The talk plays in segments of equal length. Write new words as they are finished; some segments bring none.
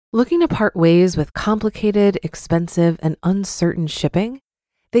Looking to part ways with complicated, expensive, and uncertain shipping?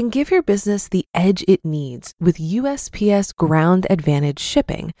 Then give your business the edge it needs with USPS Ground Advantage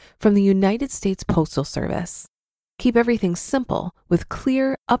shipping from the United States Postal Service. Keep everything simple with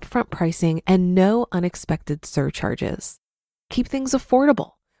clear, upfront pricing and no unexpected surcharges. Keep things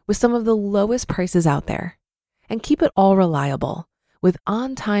affordable with some of the lowest prices out there. And keep it all reliable with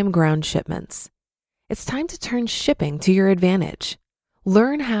on-time ground shipments. It's time to turn shipping to your advantage.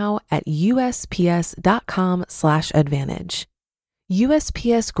 Learn how at USPS.com/advantage.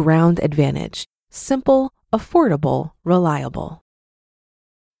 USPS Ground Advantage. Simple, affordable, reliable.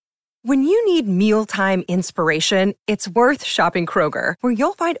 When you need mealtime inspiration, it's worth shopping Kroger, where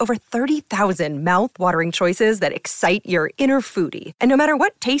you'll find over 30,000 mouth-watering choices that excite your inner foodie. And no matter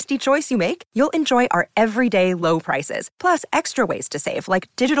what tasty choice you make, you'll enjoy our everyday low prices, plus extra ways to save, like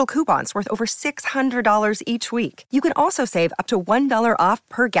digital coupons worth over $600 each week. You can also save up to $1 off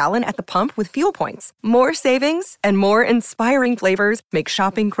per gallon at the pump with fuel points. More savings and more inspiring flavors make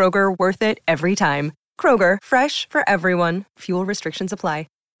shopping Kroger worth it every time. Kroger, fresh for everyone. Fuel restrictions apply.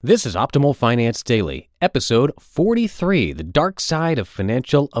 This is Optimal Finance Daily, episode 43, The Dark Side of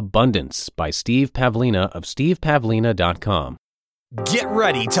Financial Abundance by Steve Pavlina of stevepavlina.com. Get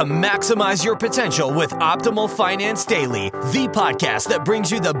ready to maximize your potential with Optimal Finance Daily, the podcast that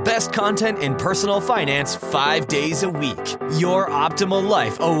brings you the best content in personal finance 5 days a week. Your optimal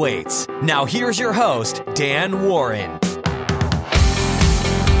life awaits. Now here's your host, Dan Warren.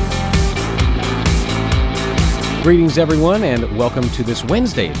 Greetings, everyone, and welcome to this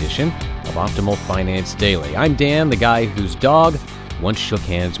Wednesday edition of Optimal Finance Daily. I'm Dan, the guy whose dog once shook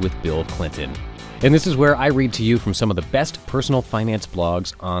hands with Bill Clinton. And this is where I read to you from some of the best personal finance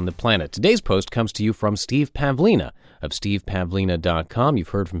blogs on the planet. Today's post comes to you from Steve Pavlina of stevepavlina.com. You've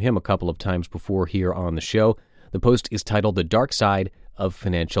heard from him a couple of times before here on the show. The post is titled The Dark Side of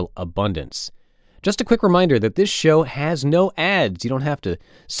Financial Abundance. Just a quick reminder that this show has no ads. You don't have to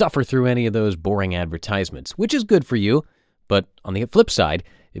suffer through any of those boring advertisements, which is good for you. But on the flip side,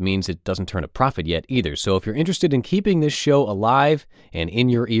 it means it doesn't turn a profit yet either. So if you're interested in keeping this show alive and in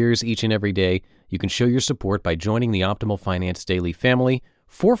your ears each and every day, you can show your support by joining the Optimal Finance Daily family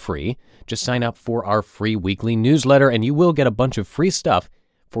for free. Just sign up for our free weekly newsletter and you will get a bunch of free stuff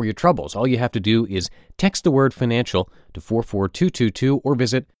for your troubles. All you have to do is text the word financial to 44222 or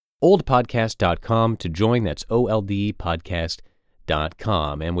visit oldpodcast.com to join. That's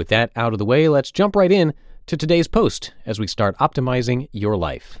oldpodcast.com. And with that out of the way, let's jump right in to today's post as we start optimizing your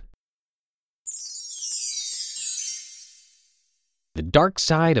life. The Dark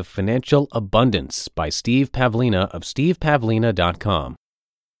Side of Financial Abundance by Steve Pavlina of stevepavlina.com.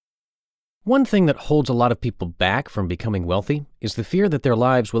 One thing that holds a lot of people back from becoming wealthy is the fear that their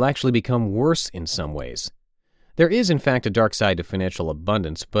lives will actually become worse in some ways. There is, in fact, a dark side to financial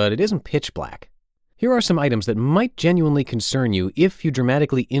abundance, but it isn't pitch black. Here are some items that might genuinely concern you if you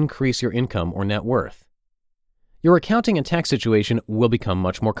dramatically increase your income or net worth. Your accounting and tax situation will become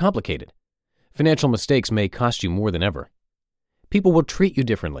much more complicated. Financial mistakes may cost you more than ever. People will treat you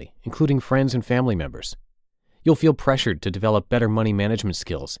differently, including friends and family members. You'll feel pressured to develop better money management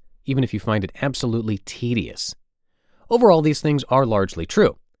skills, even if you find it absolutely tedious. Overall, these things are largely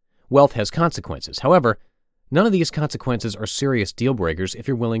true. Wealth has consequences. However, none of these consequences are serious deal breakers if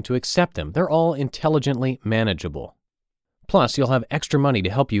you're willing to accept them. They're all intelligently manageable. Plus, you'll have extra money to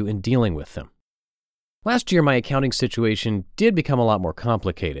help you in dealing with them. Last year, my accounting situation did become a lot more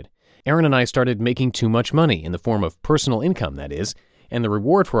complicated. Erin and I started making too much money, in the form of personal income, that is, and the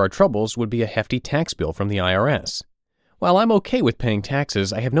reward for our troubles would be a hefty tax bill from the IRS. While I'm okay with paying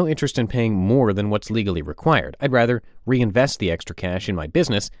taxes, I have no interest in paying more than what's legally required. I'd rather reinvest the extra cash in my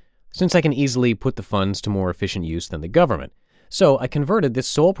business, since I can easily put the funds to more efficient use than the government. So I converted this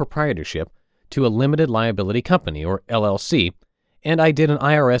sole proprietorship to a limited liability company, or LLC, and I did an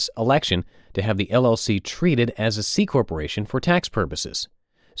IRS election to have the LLC treated as a C corporation for tax purposes.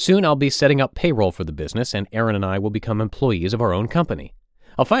 Soon I'll be setting up payroll for the business, and Erin and I will become employees of our own company.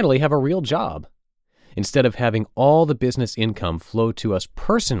 I'll finally have a real job. Instead of having all the business income flow to us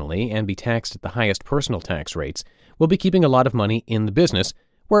personally and be taxed at the highest personal tax rates, we'll be keeping a lot of money in the business,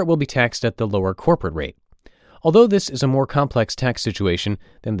 where it will be taxed at the lower corporate rate. Although this is a more complex tax situation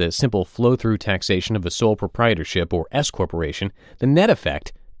than the simple flow-through taxation of a sole proprietorship or S corporation, the net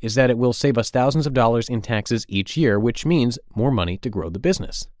effect is that it will save us thousands of dollars in taxes each year, which means more money to grow the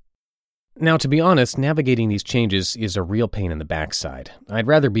business. Now, to be honest, navigating these changes is a real pain in the backside. I'd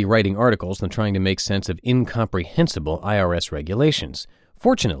rather be writing articles than trying to make sense of incomprehensible IRS regulations.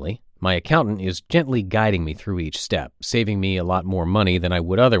 Fortunately, my accountant is gently guiding me through each step, saving me a lot more money than I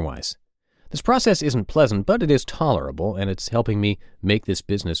would otherwise. This process isn't pleasant, but it is tolerable, and it's helping me make this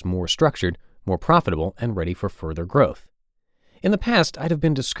business more structured, more profitable, and ready for further growth. In the past, I'd have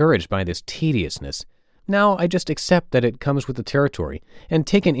been discouraged by this tediousness. Now I just accept that it comes with the territory, and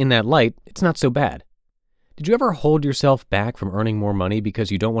taken in that light, it's not so bad. Did you ever hold yourself back from earning more money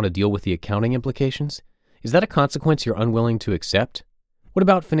because you don't want to deal with the accounting implications? Is that a consequence you're unwilling to accept? What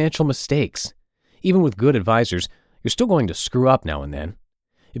about financial mistakes? Even with good advisors, you're still going to screw up now and then.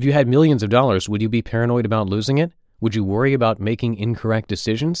 If you had millions of dollars, would you be paranoid about losing it? Would you worry about making incorrect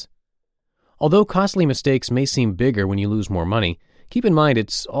decisions? Although costly mistakes may seem bigger when you lose more money, keep in mind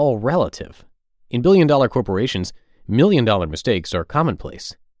it's all relative. In billion-dollar corporations, million-dollar mistakes are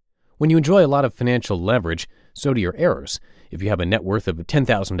commonplace. When you enjoy a lot of financial leverage, so do your errors. If you have a net worth of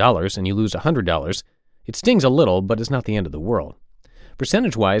 $10,000 and you lose $100, it stings a little, but it's not the end of the world.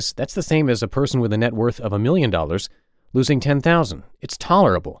 Percentage-wise, that's the same as a person with a net worth of $1 million losing $10,000. It's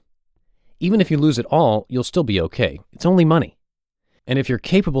tolerable. Even if you lose it all, you'll still be okay. It's only money. And if you're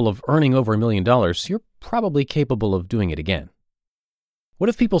capable of earning over $1 million, you're probably capable of doing it again. What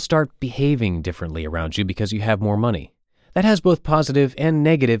if people start behaving differently around you because you have more money? That has both positive and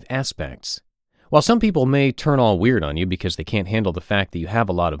negative aspects. While some people may turn all weird on you because they can't handle the fact that you have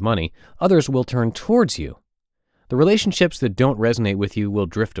a lot of money, others will turn towards you. The relationships that don't resonate with you will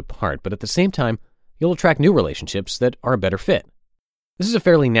drift apart, but at the same time, you'll attract new relationships that are a better fit. This is a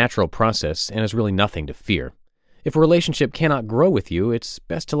fairly natural process and is really nothing to fear. If a relationship cannot grow with you, it's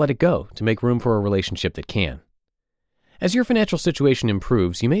best to let it go to make room for a relationship that can. As your financial situation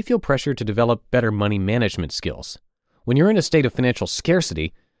improves, you may feel pressure to develop better money management skills. When you're in a state of financial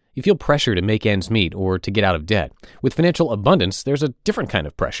scarcity, you feel pressure to make ends meet or to get out of debt. With financial abundance, there's a different kind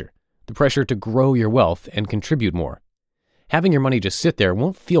of pressure, the pressure to grow your wealth and contribute more. Having your money just sit there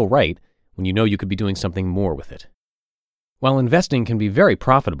won't feel right when you know you could be doing something more with it. While investing can be very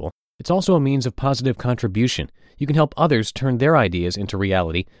profitable, it's also a means of positive contribution. You can help others turn their ideas into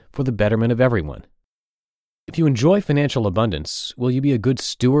reality for the betterment of everyone. If you enjoy financial abundance, will you be a good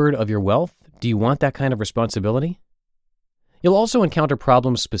steward of your wealth? Do you want that kind of responsibility? You'll also encounter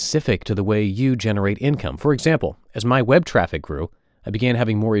problems specific to the way you generate income. For example, as my web traffic grew, I began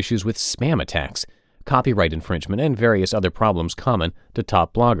having more issues with spam attacks, copyright infringement, and various other problems common to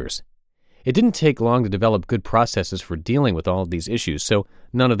top bloggers. It didn't take long to develop good processes for dealing with all of these issues, so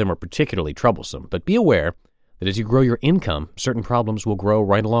none of them are particularly troublesome. But be aware that as you grow your income, certain problems will grow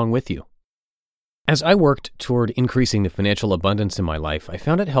right along with you. As I worked toward increasing the financial abundance in my life, I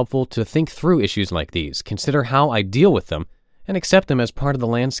found it helpful to think through issues like these, consider how I deal with them, and accept them as part of the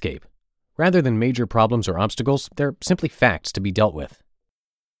landscape. Rather than major problems or obstacles, they're simply facts to be dealt with.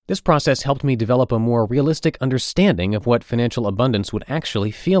 This process helped me develop a more realistic understanding of what financial abundance would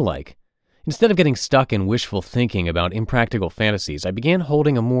actually feel like. Instead of getting stuck in wishful thinking about impractical fantasies, I began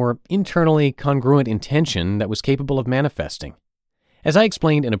holding a more internally congruent intention that was capable of manifesting. As I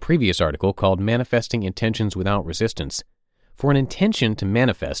explained in a previous article called Manifesting Intentions Without Resistance, for an intention to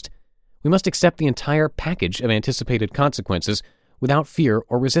manifest, we must accept the entire package of anticipated consequences without fear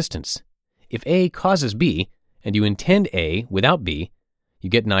or resistance. If A causes B, and you intend A without B, you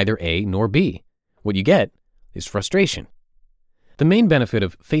get neither A nor B. What you get is frustration. The main benefit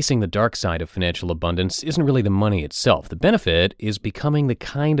of facing the dark side of financial abundance isn't really the money itself. The benefit is becoming the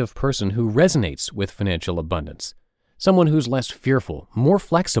kind of person who resonates with financial abundance. Someone who's less fearful, more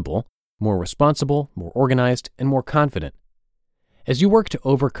flexible, more responsible, more organized, and more confident. As you work to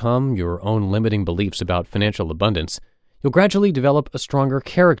overcome your own limiting beliefs about financial abundance, you'll gradually develop a stronger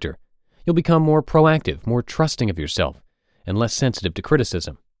character. You'll become more proactive, more trusting of yourself, and less sensitive to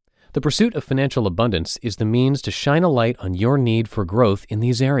criticism. The pursuit of financial abundance is the means to shine a light on your need for growth in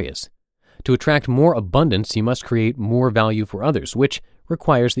these areas. To attract more abundance, you must create more value for others, which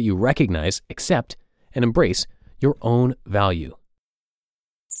requires that you recognize, accept, and embrace your own value.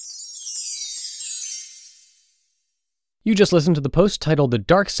 You just listened to the post titled The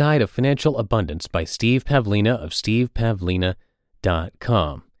Dark Side of Financial Abundance by Steve Pavlina of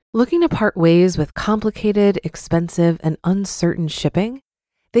stevepavlina.com. Looking to part ways with complicated, expensive, and uncertain shipping?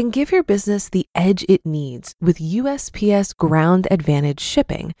 Then give your business the edge it needs with USPS Ground Advantage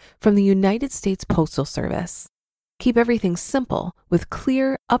shipping from the United States Postal Service. Keep everything simple with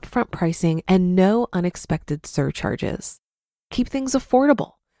clear, upfront pricing and no unexpected surcharges. Keep things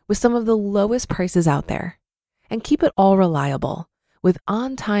affordable with some of the lowest prices out there. And keep it all reliable with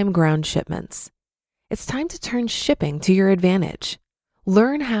on-time ground shipments. It's time to turn shipping to your advantage.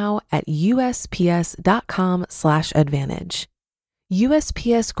 Learn how at USPS.com/advantage.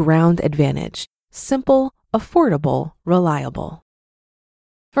 USPS Ground Advantage. Simple, affordable, reliable.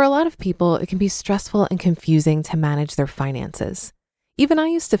 For a lot of people, it can be stressful and confusing to manage their finances. Even I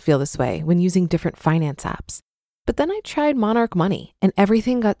used to feel this way when using different finance apps. But then I tried Monarch Money and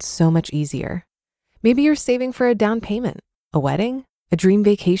everything got so much easier. Maybe you're saving for a down payment, a wedding, a dream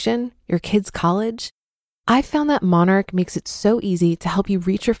vacation, your kids' college. I found that Monarch makes it so easy to help you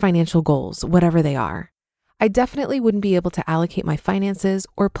reach your financial goals, whatever they are. I definitely wouldn't be able to allocate my finances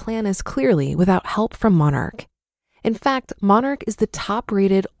or plan as clearly without help from Monarch. In fact, Monarch is the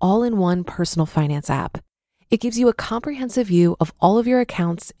top-rated all-in-one personal finance app. It gives you a comprehensive view of all of your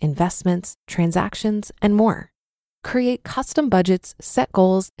accounts, investments, transactions, and more. Create custom budgets, set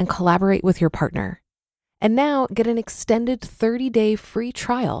goals, and collaborate with your partner. And now get an extended 30-day free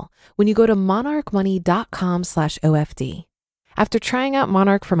trial when you go to monarchmoney.com/OFD. After trying out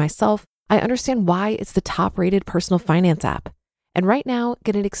Monarch for myself, I understand why it's the top-rated personal finance app. And right now,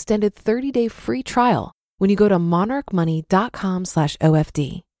 get an extended 30-day free trial when you go to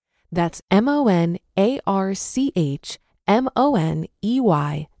monarchmoney.com/OFD. That's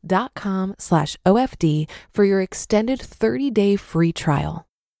monarchmoney.com/OFD for your extended 30-day free trial.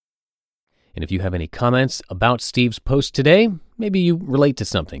 And if you have any comments about Steve's post today, maybe you relate to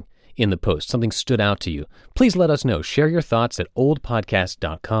something in the post, something stood out to you, please let us know. Share your thoughts at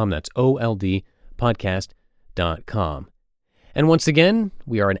oldpodcast.com. That's oldpodcast.com. And once again,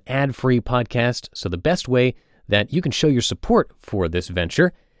 we are an ad-free podcast, so the best way that you can show your support for this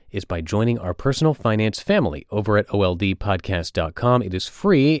venture is by joining our personal finance family over at oldpodcast.com. It is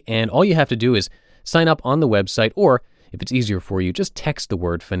free, and all you have to do is sign up on the website, or if it's easier for you, just text the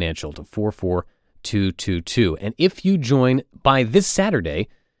word financial to 44222. And if you join by this Saturday,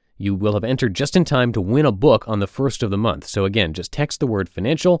 you will have entered just in time to win a book on the first of the month. So again, just text the word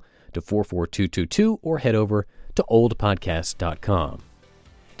financial to 44222 or head over to oldpodcast.com.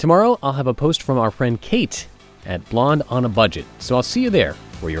 Tomorrow, I'll have a post from our friend Kate at Blonde on a Budget. So I'll see you there,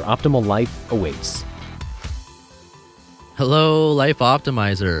 where your optimal life awaits. Hello, Life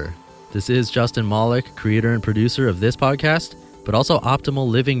Optimizer. This is Justin Malik, creator and producer of this podcast, but also Optimal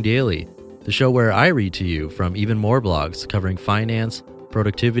Living Daily, the show where I read to you from even more blogs covering finance,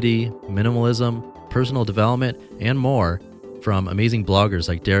 productivity, minimalism, personal development, and more from amazing bloggers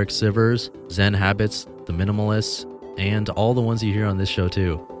like Derek Sivers, Zen Habits, The Minimalists, and all the ones you hear on this show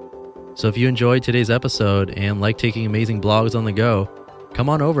too. So if you enjoyed today's episode and like taking amazing blogs on the go, come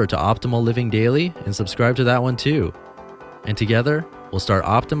on over to Optimal Living Daily and subscribe to that one too. And together, we'll start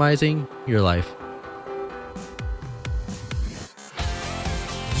optimizing your life.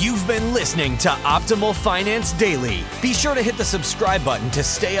 You've been listening to Optimal Finance Daily. Be sure to hit the subscribe button to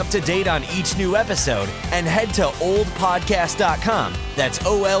stay up to date on each new episode and head to oldpodcast.com. That's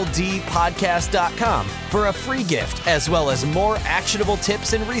oldpodcast.com for a free gift as well as more actionable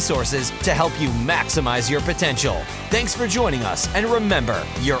tips and resources to help you maximize your potential. Thanks for joining us, and remember,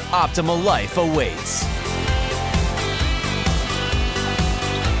 your optimal life awaits.